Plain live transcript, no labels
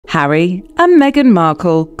Harry and Meghan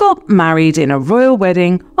Markle got married in a royal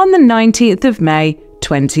wedding on the 19th of May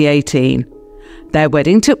 2018. Their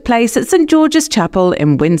wedding took place at St George's Chapel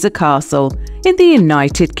in Windsor Castle in the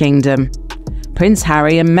United Kingdom. Prince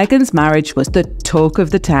Harry and Meghan's marriage was the talk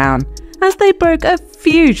of the town, as they broke a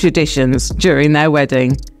few traditions during their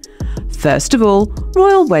wedding. First of all,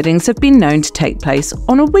 royal weddings have been known to take place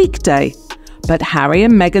on a weekday, but Harry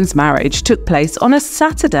and Meghan's marriage took place on a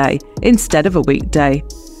Saturday instead of a weekday.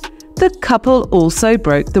 The couple also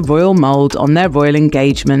broke the royal mould on their royal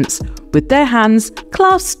engagements, with their hands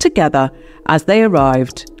clasped together as they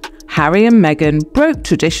arrived. Harry and Meghan broke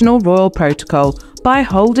traditional royal protocol by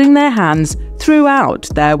holding their hands throughout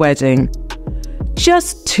their wedding.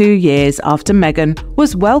 Just 2 years after Meghan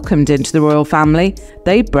was welcomed into the royal family,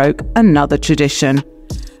 they broke another tradition.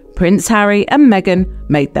 Prince Harry and Meghan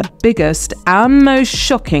made the biggest and most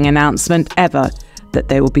shocking announcement ever, that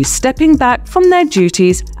they will be stepping back from their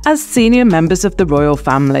duties as senior members of the royal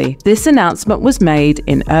family. This announcement was made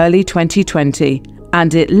in early 2020,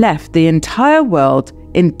 and it left the entire world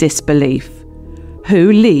in disbelief.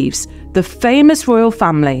 Who leaves the famous royal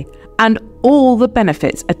family and all the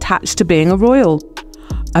benefits attached to being a royal?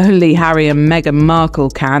 Only Harry and Meghan Markle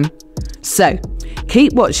can. So,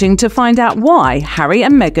 keep watching to find out why Harry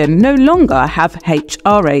and Meghan no longer have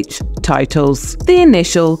HRH titles. The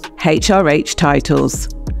initial HRH titles.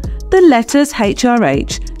 The letters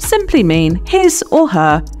HRH simply mean His or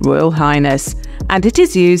Her Royal Highness, and it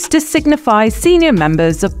is used to signify senior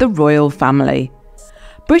members of the royal family.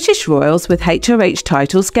 British royals with HRH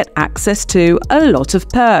titles get access to a lot of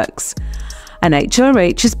perks. An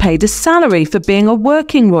HRH is paid a salary for being a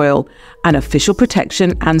working royal, and official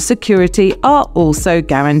protection and security are also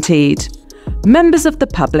guaranteed. Members of the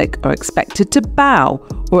public are expected to bow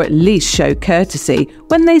or at least show courtesy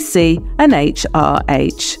when they see an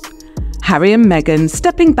HRH. Harry and Meghan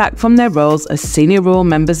stepping back from their roles as senior royal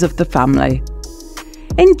members of the family.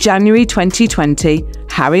 In January 2020,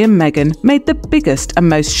 Harry and Meghan made the biggest and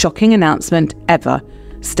most shocking announcement ever,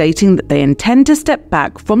 stating that they intend to step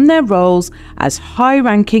back from their roles as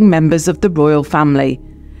high-ranking members of the royal family.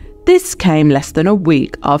 This came less than a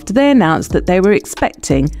week after they announced that they were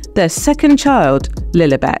expecting their second child,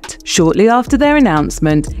 Lilibet. Shortly after their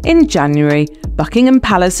announcement, in January, Buckingham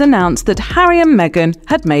Palace announced that Harry and Meghan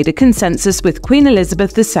had made a consensus with Queen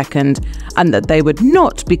Elizabeth II and that they would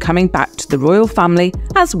not be coming back to the royal family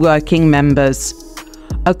as working members.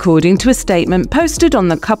 According to a statement posted on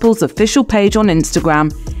the couple's official page on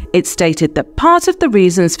Instagram, it stated that part of the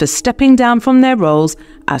reasons for stepping down from their roles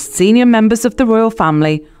as senior members of the royal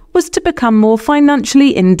family was to become more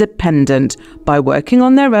financially independent by working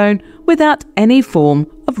on their own without any form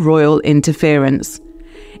of royal interference.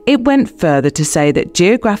 It went further to say that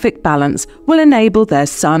geographic balance will enable their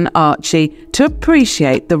son Archie to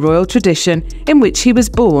appreciate the royal tradition in which he was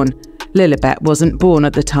born. Lilibet wasn't born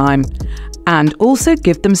at the time. And also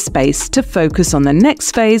give them space to focus on the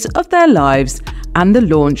next phase of their lives and the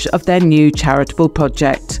launch of their new charitable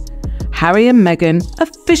project. Harry and Meghan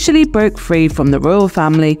officially broke free from the royal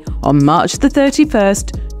family on March the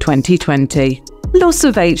 31st, 2020. Loss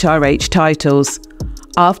of HRH titles.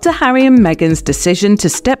 After Harry and Meghan's decision to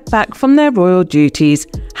step back from their royal duties,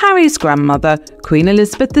 Harry's grandmother, Queen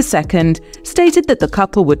Elizabeth II, stated that the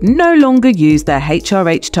couple would no longer use their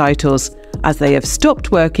HRH titles, as they have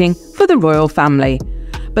stopped working for the royal family,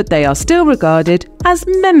 but they are still regarded as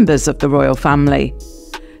members of the royal family.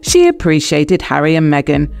 She appreciated Harry and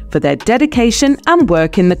Meghan for their dedication and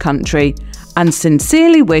work in the country, and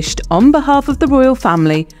sincerely wished on behalf of the royal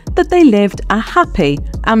family that they lived a happy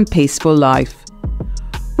and peaceful life.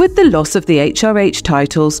 With the loss of the HRH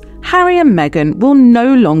titles, Harry and Meghan will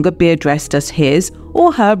no longer be addressed as His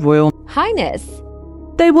or Her Royal Highness.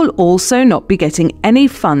 They will also not be getting any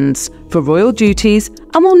funds for royal duties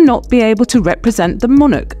and will not be able to represent the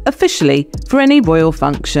monarch officially for any royal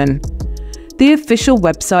function. The official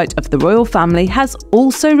website of the royal family has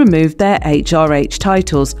also removed their HRH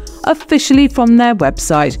titles officially from their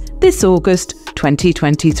website this August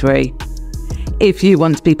 2023. If you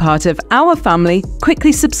want to be part of our family,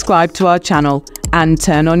 quickly subscribe to our channel and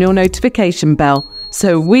turn on your notification bell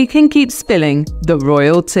so we can keep spilling the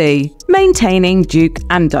royal tea. Maintaining Duke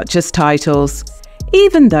and Duchess titles.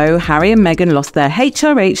 Even though Harry and Meghan lost their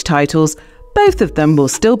HRH titles, both of them will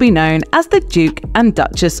still be known as the Duke and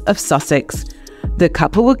Duchess of Sussex. The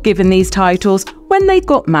couple were given these titles when they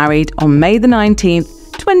got married on May the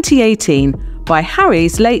 19th, 2018 by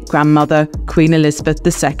Harry's late grandmother, Queen Elizabeth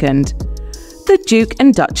II. The Duke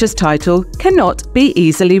and Duchess title cannot be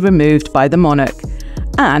easily removed by the monarch,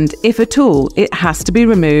 and if at all it has to be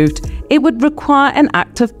removed, it would require an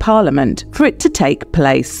Act of Parliament for it to take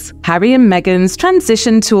place. Harry and Meghan's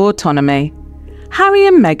transition to autonomy. Harry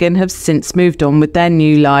and Meghan have since moved on with their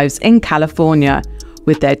new lives in California,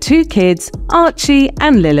 with their 2 kids, Archie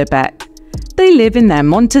and Lilibet. They live in their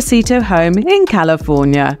Montecito home in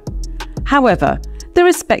California. However, there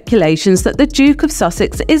are speculations that the Duke of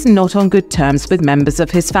Sussex is not on good terms with members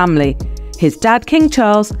of his family, his dad King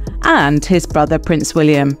Charles and his brother Prince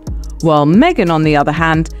William, while Meghan, on the other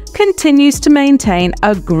hand, continues to maintain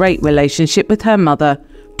a great relationship with her mother,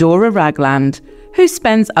 Dora Ragland, who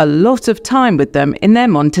spends a lot of time with them in their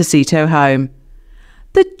Montecito home.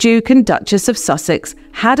 The Duke and Duchess of Sussex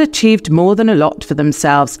had achieved more than a lot for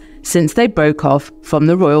themselves since they broke off from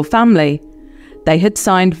the royal family. They had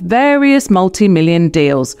signed various multi-million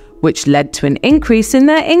deals, which led to an increase in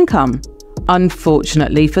their income.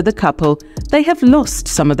 Unfortunately for the couple, they have lost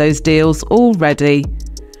some of those deals already.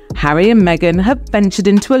 Harry and Meghan have ventured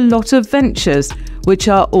into a lot of ventures, which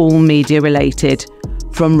are all media-related,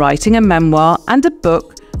 from writing a memoir and a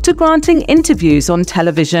book to granting interviews on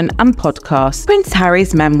television and podcasts. Prince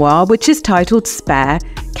Harry's memoir, which is titled Spare,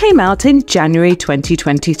 came out in January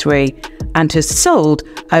 2023 and has sold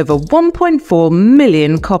over 1.4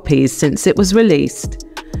 million copies since it was released.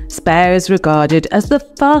 Spare is regarded as the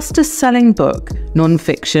fastest-selling book,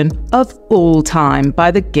 non-fiction, of all time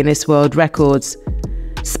by the Guinness World Records.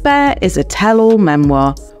 Spare is a tell-all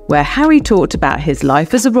memoir where Harry talked about his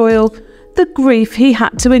life as a royal, the grief he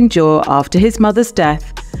had to endure after his mother's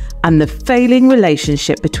death, and the failing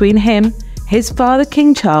relationship between him, his father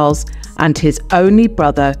King Charles, and his only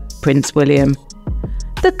brother Prince William.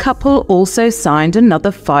 The couple also signed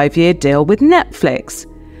another 5-year deal with Netflix.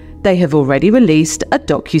 They have already released a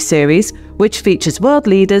docuseries which features world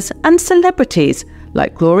leaders and celebrities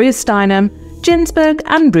like Gloria Steinem, Ginsberg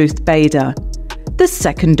and Ruth Bader. The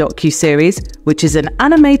second docuseries, which is an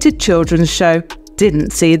animated children's show,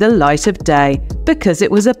 didn't see the light of day because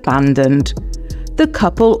it was abandoned. The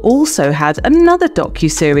couple also had another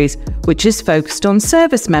docuseries which is focused on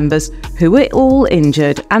service members who were all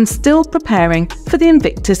injured and still preparing for the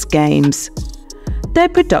Invictus Games. Their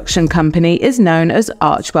production company is known as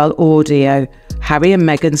Archwell Audio, Harry and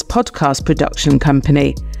Meghan's podcast production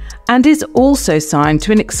company, and is also signed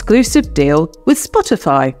to an exclusive deal with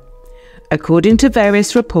Spotify. According to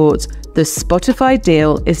various reports, the Spotify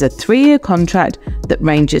deal is a 3-year contract that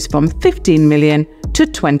ranges from $15 million to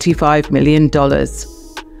 $25 million.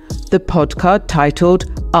 The podcast, titled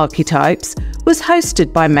Archetypes, was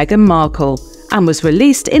hosted by Meghan Markle and was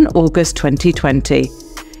released in August 2020.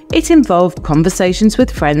 It involved conversations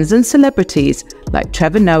with friends and celebrities like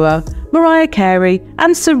Trevor Noah, Mariah Carey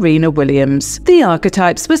and Serena Williams. The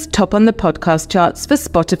Archetypes was top on the podcast charts for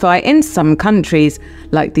Spotify in some countries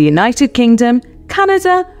like the United Kingdom,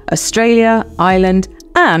 Canada, Australia, Ireland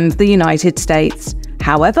and the United States.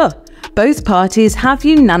 However, both parties have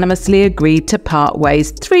unanimously agreed to part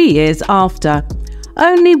ways 3 years after.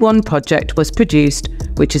 Only one project was produced,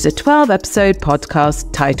 which is a 12-episode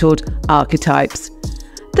podcast titled Archetypes.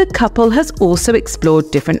 The couple has also explored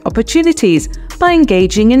different opportunities by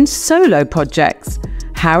engaging in solo projects.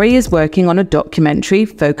 Harry is working on a documentary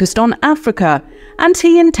focused on Africa, and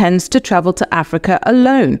he intends to travel to Africa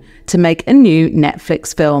alone to make a new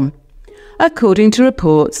Netflix film. According to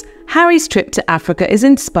reports, Harry's trip to Africa is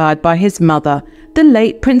inspired by his mother, the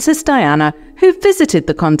late Princess Diana, who visited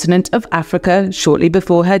the continent of Africa shortly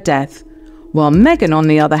before her death. While Meghan, on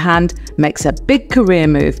the other hand, makes a big career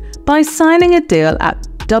move by signing a deal at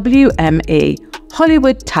WME,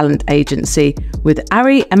 Hollywood Talent Agency, with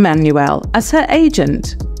Ari Emanuel as her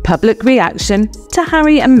agent. Public reaction to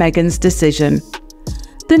Harry and Meghan's decision.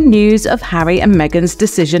 The news of Harry and Meghan's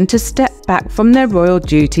decision to step back from their royal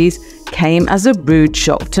duties came as a rude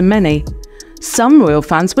shock to many. Some royal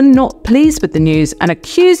fans were not pleased with the news and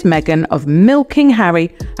accused Meghan of milking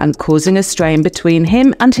Harry and causing a strain between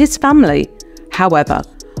him and his family. However,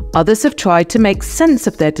 others have tried to make sense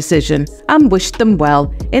of their decision and wished them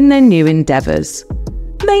well in their new endeavours.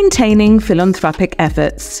 Maintaining philanthropic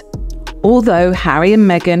efforts. Although Harry and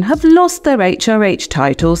Meghan have lost their HRH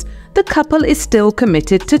titles, the couple is still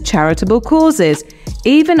committed to charitable causes,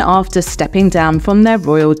 even after stepping down from their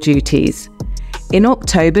royal duties. In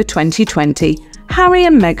October 2020, Harry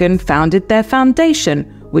and Meghan founded their foundation,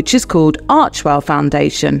 which is called Archwell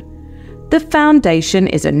Foundation. The foundation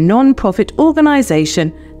is a non-profit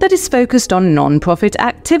organisation that is focused on non-profit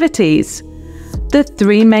activities. The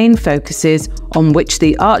 3 main focuses on which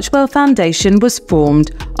the Archwell Foundation was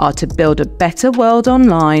formed are to build a better world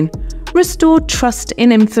online, restore trust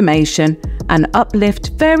in information, and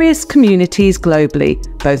uplift various communities globally,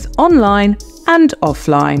 both online and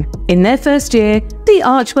offline. In their first year, the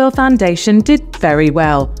Archewell Foundation did very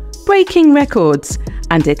well, breaking records,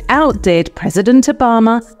 and it outdid President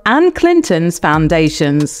Obama and Clinton's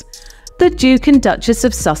foundations. The Duke and Duchess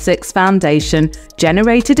of Sussex Foundation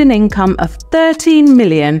generated an income of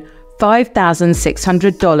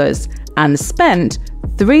 $13,005,600 and spent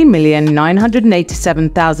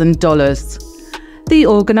 $3,987,000. The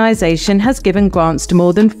organisation has given grants to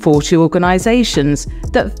more than 40 organisations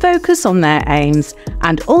that focus on their aims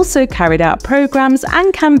and also carried out programmes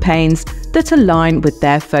and campaigns that align with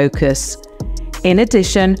their focus. In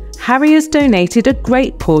addition, Harry has donated a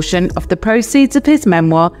great portion of the proceeds of his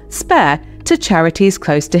memoir, Spare, to charities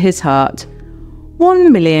close to his heart.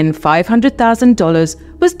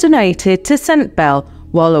 $1,500,000 was donated to St Bell,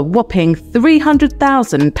 while a whopping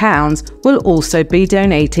 £300,000 will also be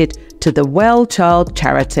donated to the Well Child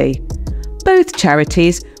charity. Both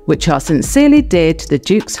charities which are sincerely dear to the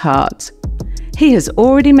Duke's heart. He has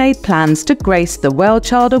already made plans to grace the Well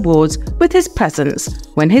Child Awards with his presence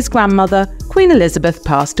when his grandmother, Queen Elizabeth,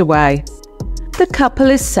 passed away. The couple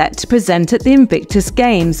is set to present at the Invictus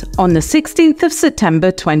Games on the 16th of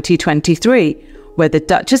September 2023, where the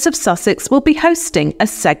Duchess of Sussex will be hosting a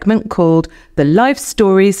segment called The Life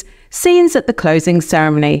Stories Scenes at the Closing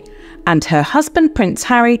Ceremony, and her husband Prince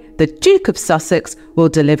Harry, the Duke of Sussex, will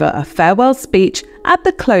deliver a farewell speech at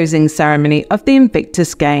the closing ceremony of the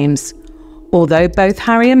Invictus Games. Although both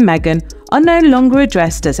Harry and Meghan are no longer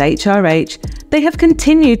addressed as HRH, they have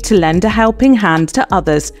continued to lend a helping hand to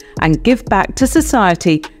others and give back to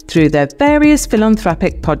society through their various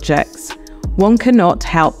philanthropic projects. One cannot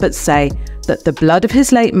help but say that the blood of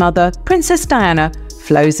his late mother, Princess Diana,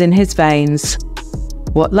 flows in his veins.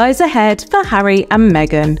 What lies ahead for Harry and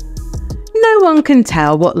Meghan? No one can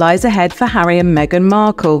tell what lies ahead for Harry and Meghan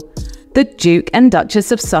Markle. The Duke and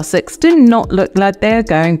Duchess of Sussex do not look like they are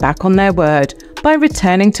going back on their word by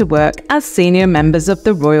returning to work as senior members of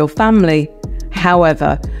the royal family.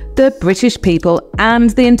 However, the British people and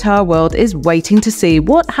the entire world is waiting to see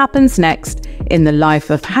what happens next in the life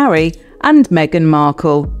of Harry and Meghan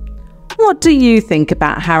Markle. What do you think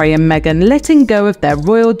about Harry and Meghan letting go of their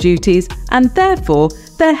royal duties and therefore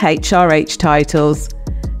their HRH titles?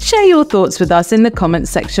 Share your thoughts with us in the comments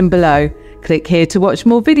section below. Click here to watch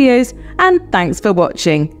more videos, and thanks for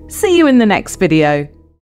watching. See you in the next video.